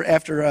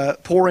after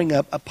pouring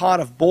a pot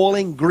of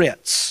boiling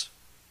grits.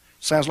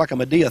 Sounds like a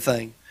Medea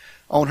thing.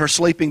 On her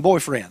sleeping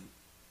boyfriend.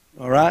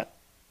 All right?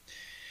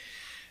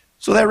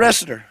 So they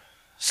arrested her.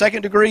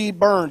 Second-degree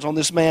burns on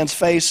this man's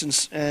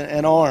face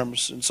and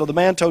arms. And so the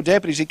man told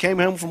deputies he came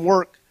home from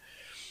work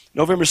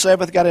November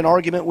 7th, got in an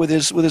argument with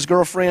his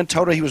girlfriend,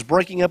 told her he was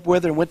breaking up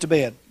with her, and went to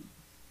bed.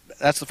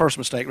 That's the first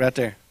mistake right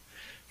there.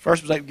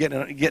 First mistake,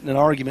 getting an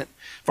argument.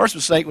 First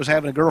mistake was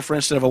having a girlfriend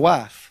instead of a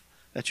wife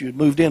that you had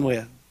moved in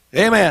with.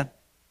 Amen.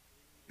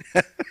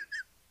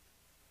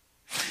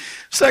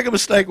 Second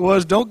mistake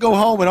was don't go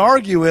home and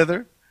argue with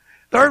her.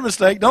 Third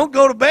mistake, don't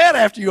go to bed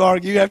after you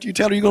argue, after you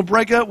tell her you're going to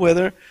break up with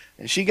her.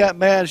 And she got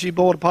mad and she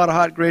boiled a pot of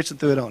hot grits and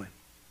threw it on him.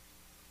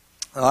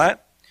 All right?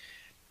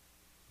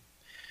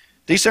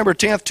 December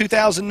 10th,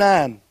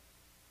 2009.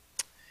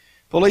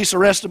 Police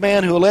arrest a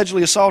man who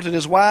allegedly assaulted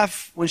his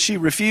wife when she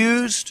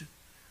refused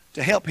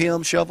to help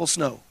him shovel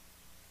snow.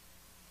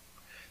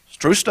 It's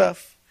true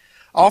stuff.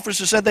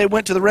 Officers said they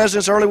went to the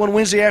residence early one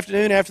Wednesday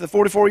afternoon after the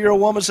 44-year-old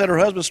woman said her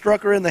husband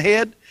struck her in the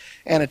head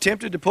and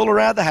attempted to pull her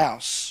out of the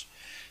house.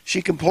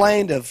 She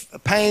complained of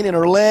pain in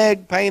her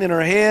leg, pain in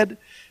her head,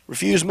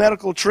 refused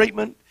medical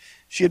treatment.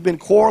 She had been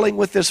quarreling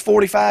with this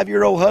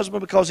 45-year-old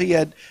husband because he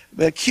had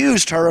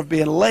accused her of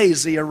being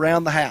lazy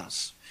around the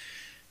house.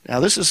 Now,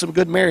 this is some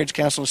good marriage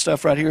counseling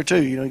stuff right here,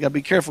 too. You know, you got to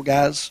be careful,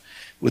 guys,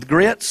 with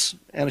grits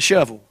and a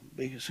shovel.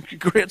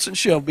 Grits and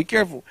shovel. Be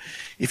careful.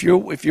 If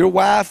your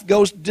wife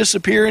goes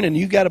disappearing and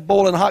you got a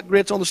bowl of hot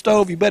grits on the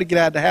stove, you better get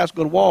out of the house,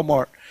 go to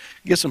Walmart,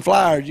 get some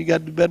flyers. You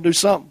better do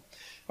something.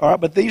 All right,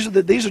 but these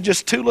are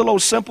just two little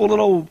simple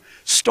little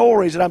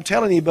stories that I'm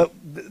telling you. But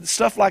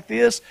stuff like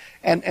this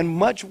and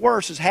much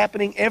worse is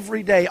happening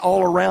every day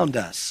all around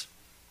us.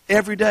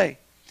 Every day.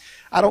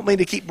 I don't mean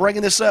to keep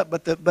bringing this up,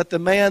 but the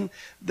man,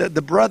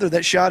 the brother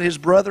that shot his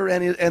brother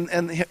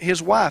and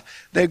his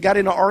wife, they got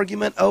in an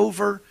argument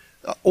over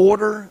the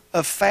order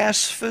of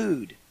fast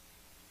food.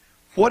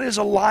 What is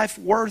a life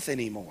worth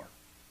anymore?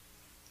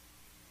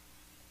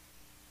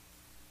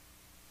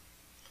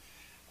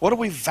 What do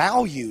we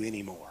value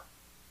anymore?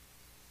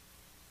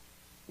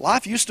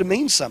 Life used to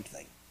mean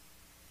something.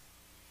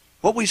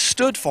 What we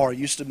stood for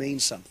used to mean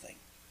something.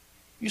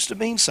 Used to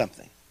mean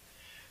something.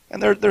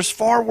 And there's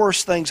far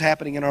worse things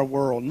happening in our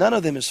world. None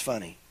of them is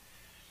funny.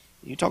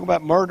 You talk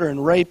about murder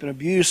and rape and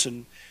abuse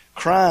and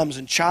crimes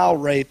and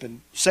child rape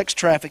and sex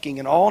trafficking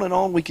and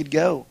on we could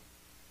go.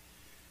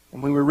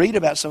 And when we read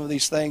about some of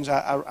these things,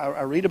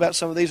 I read about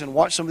some of these and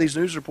watch some of these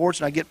news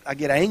reports, and I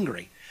get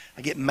angry.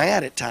 I get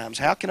mad at times.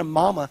 How can a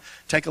mama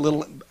take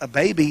a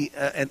baby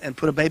and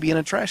put a baby in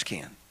a trash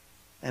can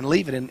and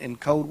leave it in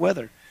cold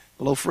weather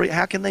below freezing?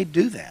 How can they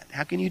do that?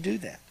 How can you do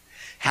that?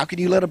 How can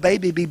you let a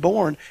baby be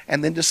born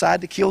and then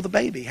decide to kill the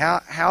baby?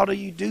 How do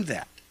you do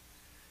that?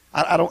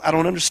 I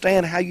don't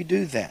understand how you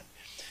do that.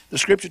 The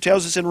Scripture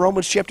tells us in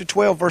Romans chapter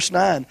 12, verse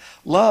 9,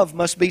 love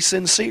must be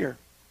sincere.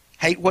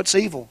 Hate what's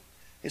evil.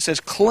 It says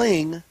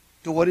cling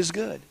to what is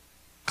good.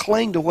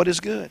 Cling to what is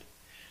good.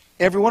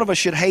 Every one of us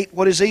should hate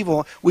what is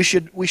evil. We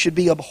should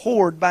be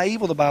abhorred by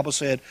evil, the Bible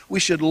said. We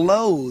should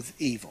loathe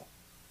evil,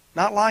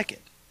 not like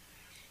it.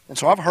 And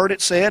so I've heard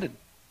it said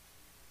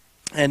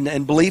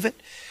and believe it,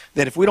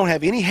 that if we don't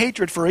have any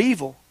hatred for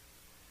evil,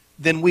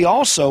 then we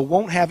also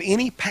won't have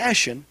any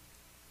passion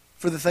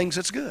for the things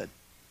that's good.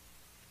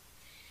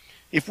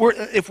 If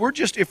we're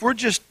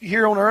just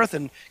here on earth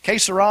and que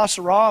sera,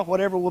 sera,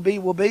 whatever will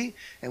be,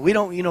 and we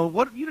don't,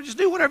 just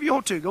do whatever you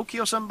want to. Go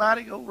kill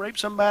somebody, go rape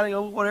somebody,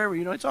 go whatever,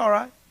 it's all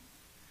right.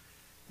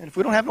 And if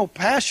we don't have no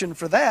passion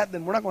for that,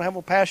 then we're not going to have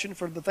no passion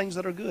for the things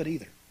that are good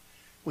either.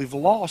 We've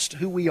lost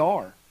who we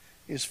are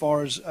as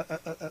far as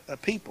a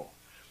people.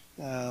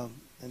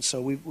 And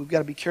so we've got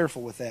to be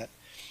careful with that.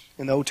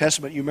 In the Old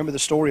Testament, you remember the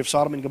story of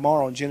Sodom and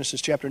Gomorrah in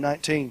Genesis chapter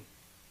 19.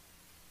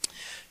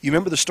 You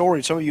remember the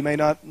story. Some of you may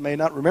not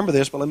remember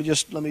this, but let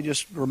me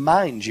just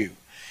remind you.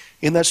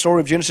 In that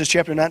story of Genesis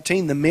chapter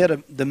 19,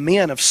 the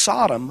men of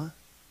Sodom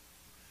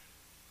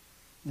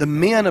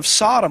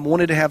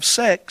wanted to have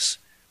sex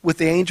with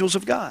the angels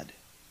of God.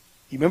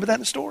 You remember that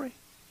in the story?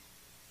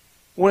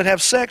 Wanted to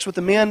have sex with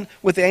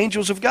the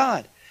angels of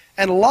God.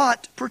 And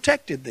Lot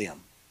protected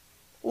them.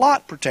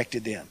 Lot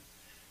protected them.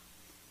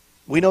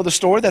 We know the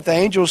story that the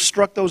angels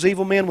struck those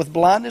evil men with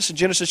blindness. In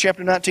Genesis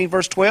chapter 19,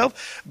 verse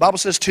 12, the Bible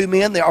says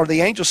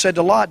the angels said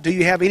to Lot, do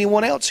you have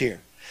anyone else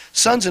here?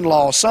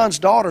 Sons-in-law, sons,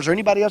 daughters, or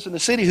anybody else in the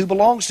city who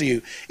belongs to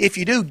you? If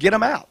you do, get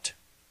them out.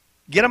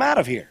 Get them out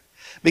of here.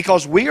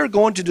 Because we are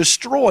going to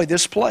destroy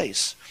this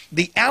place.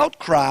 The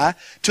outcry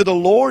to the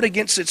Lord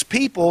against its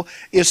people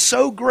is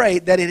so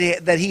great that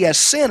He has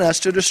sent us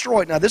to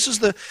destroy it. Now this is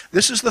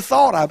the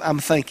thought I'm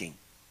thinking.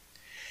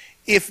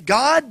 If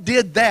God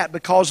did that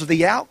because of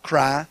the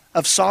outcry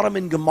of Sodom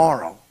and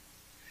Gomorrah,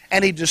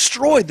 and He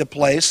destroyed the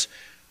place,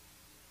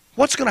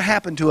 what's going to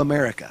happen to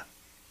America?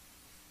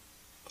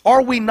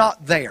 Are we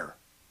not there?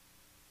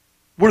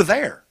 We're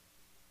there.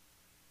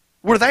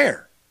 We're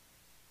there.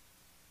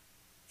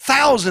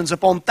 Thousands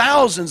upon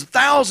thousands,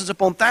 thousands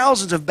upon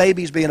thousands of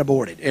babies being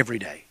aborted every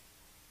day.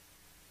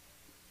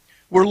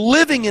 We're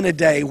living in a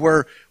day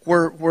where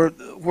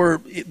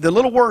the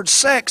little word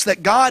sex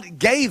that God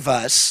gave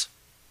us,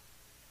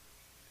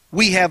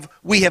 we have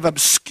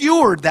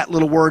obscured that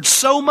little word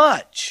so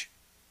much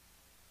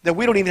that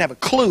we don't even have a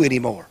clue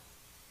anymore.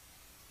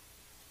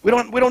 We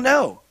don't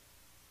know.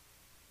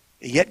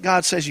 Yet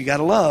God says you got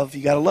to love,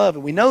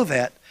 and we know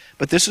that.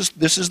 But this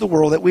is the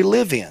world that we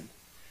live in.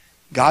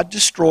 God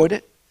destroyed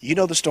it. You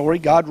know the story.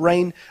 God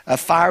rained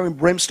fire and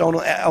brimstone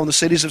on the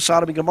cities of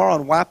Sodom and Gomorrah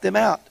and wiped them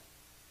out.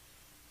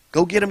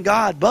 Go get them,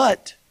 God.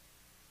 But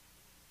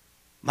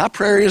my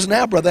prayer is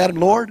now, Brother Adam,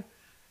 Lord,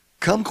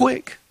 come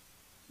quick.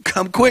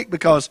 Come quick,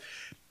 because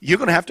you're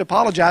going to have to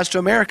apologize to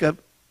America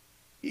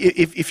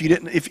if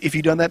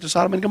you done that to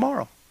Sodom and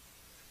Gomorrah.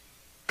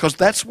 Because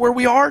that's where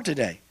we are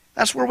today.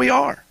 That's where we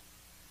are.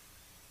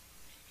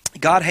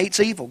 God hates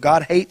evil.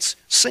 God hates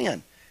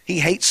sin.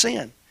 He hates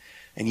sin.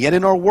 And yet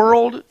in our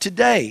world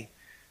today,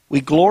 we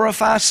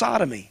glorify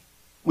sodomy.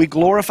 We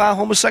glorify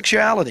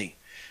homosexuality.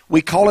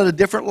 We call it a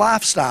different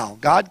lifestyle.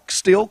 God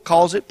still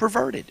calls it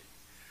perverted.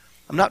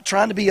 I'm not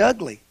trying to be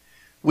ugly.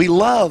 We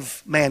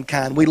love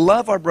mankind. We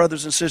love our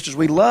brothers and sisters.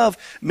 We love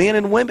men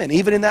and women.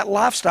 Even in that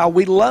lifestyle,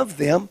 we love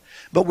them,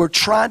 but we're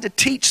trying to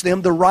teach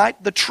them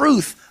the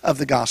truth of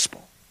the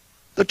gospel.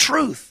 The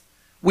truth.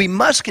 We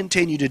must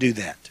continue to do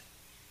that.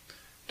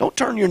 Don't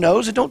turn your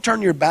nose and don't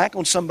turn your back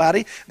on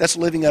somebody that's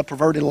living a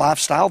perverted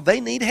lifestyle. They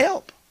need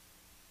help.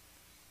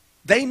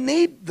 They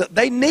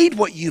need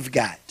what you've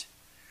got.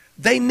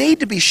 They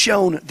need to be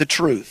shown the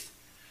truth.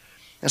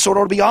 And so it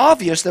ought to be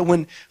obvious that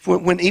when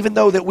even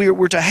though that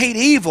we're to hate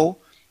evil,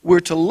 we're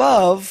to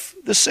love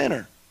the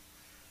sinner.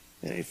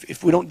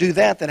 If we don't do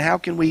that, then how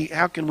can we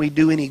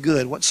do any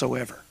good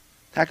whatsoever?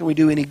 How can we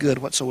do any good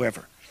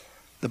whatsoever?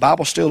 The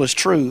Bible still is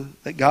true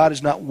that God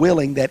is not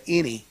willing that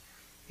any.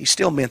 He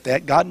still meant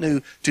that. God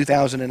knew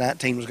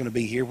 2019 was going to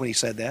be here when He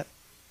said that.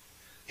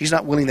 He's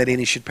not willing that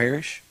any should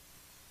perish.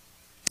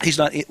 He's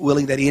not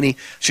willing that any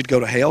should go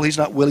to hell. He's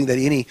not willing that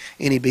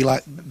any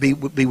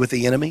be with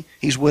the enemy.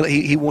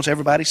 He wants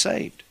everybody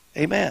saved.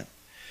 Amen.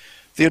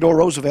 Theodore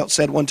Roosevelt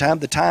said one time,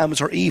 the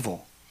times are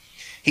evil.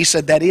 He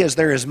said, that is,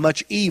 there is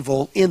much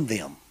evil in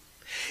them.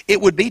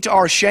 It would be to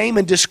our shame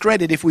and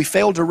discredit if we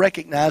failed to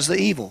recognize the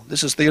evil.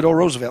 This is Theodore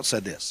Roosevelt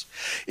said this.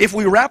 If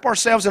we wrap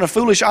ourselves in a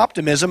foolish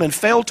optimism and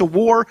fail to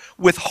war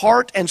with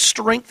heart and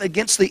strength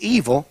against the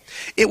evil,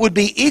 it would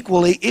be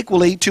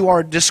equally to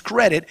our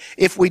discredit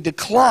if we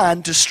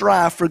declined to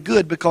strive for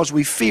good because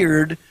we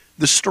feared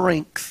the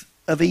strength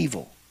of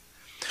evil.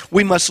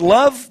 We must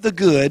love the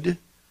good,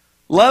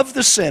 love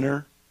the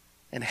sinner,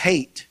 and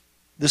hate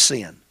the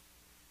sin.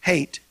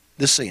 Hate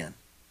the sin.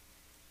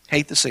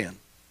 Hate the sin.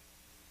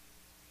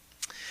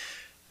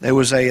 There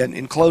was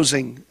in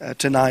closing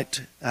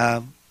tonight,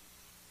 there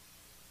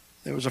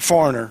was a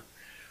foreigner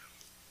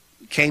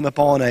came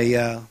upon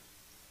an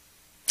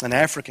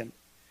African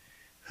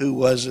who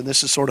was, and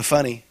this is sort of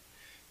funny,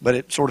 but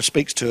it sort of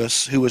speaks to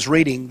us, who was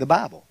reading the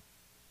Bible.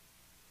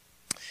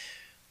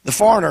 The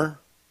foreigner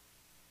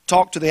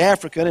talked to the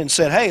African and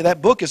said, "Hey,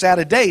 that book is out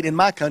of date in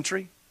my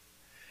country."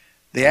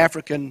 The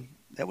African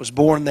that was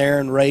born there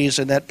and raised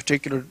in that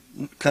particular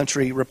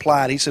country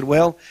replied, he said,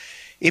 "Well,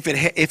 if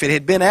it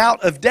had been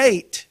out of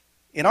date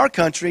in our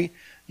country,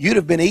 you'd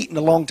have been eaten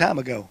a long time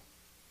ago.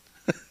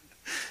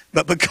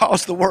 But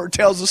because the Word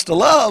tells us to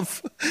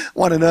love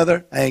one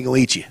another, I ain't going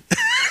to eat you.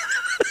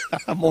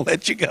 I'm going to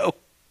let you go."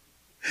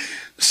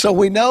 So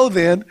we know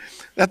then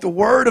that the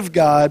Word of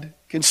God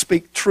can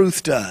speak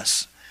truth to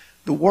us.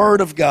 The Word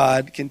of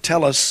God can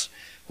tell us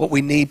what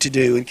we need to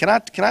do. And can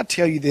I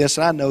tell you this,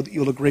 and I know that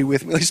you'll agree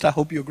with me, at least I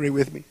hope you agree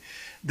with me.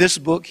 This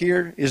book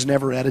here is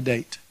never out of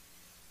date.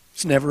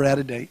 It's never out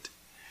of date.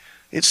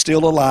 It's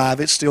still alive.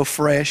 It's still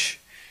fresh.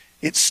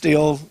 It's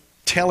still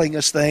telling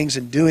us things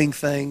and doing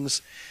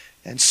things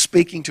and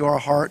speaking to our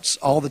hearts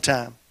all the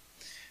time.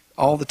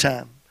 All the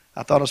time.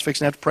 I thought I was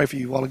fixing to have to pray for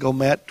you a while ago,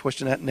 Matt,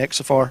 twisting that neck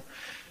so far.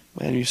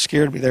 Man, you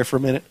scared me there for a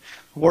minute.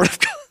 The Word of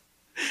God.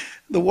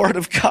 The Word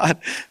of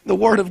God. The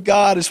Word of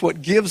God is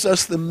what gives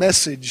us the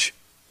message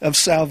of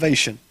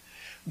salvation.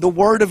 The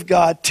Word of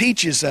God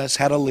teaches us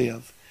how to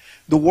live.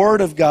 The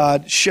Word of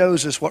God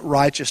shows us what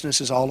righteousness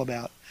is all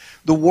about.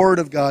 The Word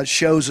of God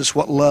shows us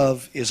what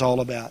love is all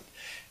about.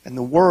 And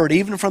the Word,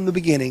 even from the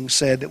beginning,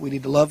 said that we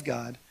need to love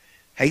God,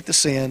 hate the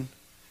sin,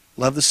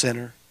 love the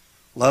sinner,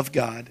 love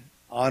God,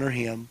 honor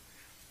Him,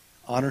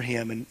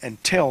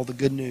 and tell the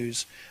good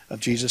news of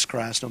Jesus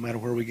Christ no matter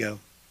where we go.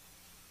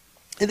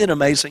 Isn't it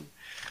amazing?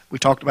 We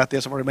talked about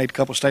this. I've already made a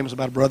couple of statements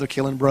about a brother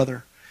killing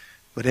brother,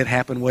 but it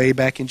happened way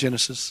back in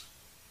Genesis.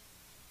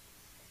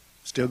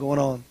 Still going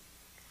on.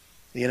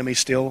 The enemy's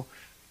still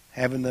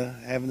having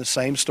the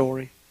same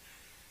story,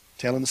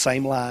 telling the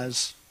same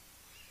lies,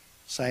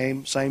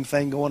 same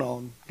thing going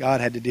on. God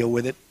had to deal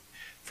with it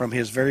from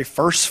His very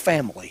first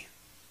family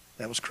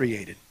that was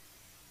created,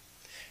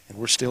 and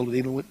we're still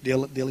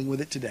dealing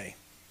with it today.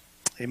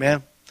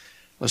 Amen.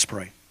 Let's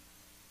pray.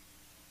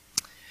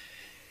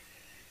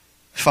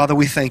 Father,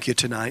 we thank You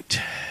tonight.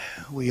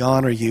 We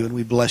honor You and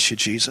we bless You,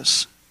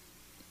 Jesus.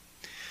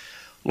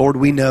 Lord,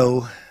 we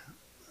know,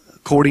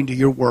 according to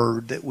Your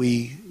Word, that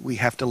we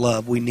have to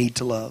love. We need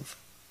to love.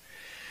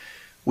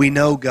 We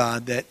know,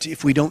 God, that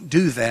if we don't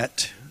do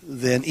that,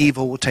 then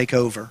evil will take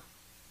over.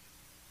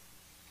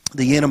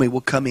 The enemy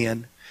will come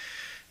in,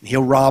 and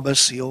he'll rob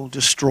us, he'll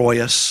destroy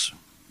us,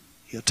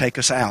 he'll take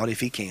us out if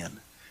he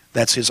can.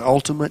 That's his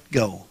ultimate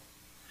goal.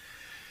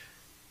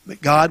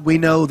 But God, we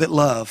know that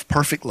love,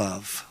 perfect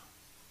love,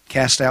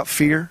 casts out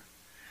fear,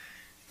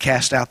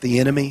 casts out the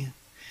enemy.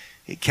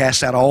 It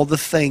casts out all the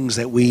things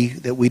that we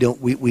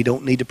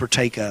don't need to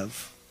partake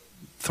of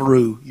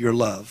through Your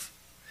love.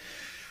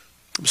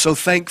 I'm so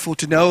thankful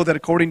to know that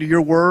according to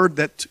Your Word,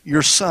 that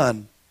Your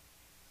Son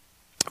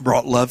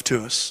brought love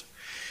to us.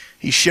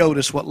 He showed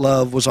us what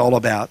love was all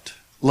about.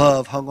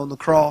 Love hung on the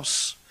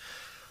cross.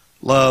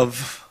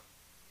 Love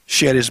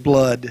shed His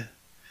blood.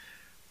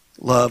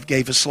 Love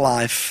gave us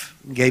life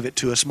and gave it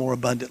to us more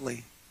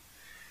abundantly.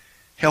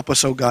 Help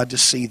us, oh God, to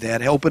see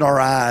that. Open our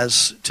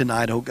eyes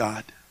tonight, oh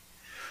God.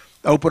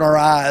 Open our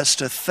eyes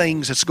to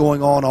things that's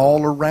going on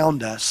all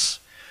around us.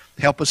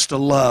 Help us to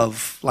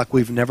love like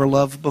we've never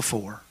loved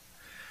before.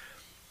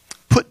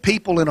 Put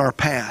people in our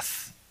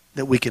path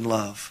that we can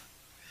love.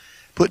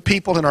 Put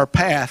people in our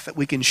path that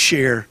we can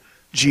share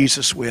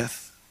Jesus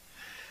with.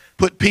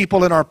 Put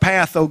people in our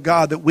path, oh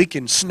God, that we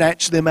can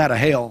snatch them out of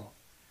hell.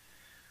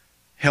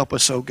 Help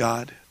us, oh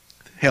God.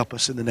 Help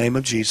us in the name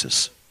of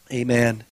Jesus. Amen.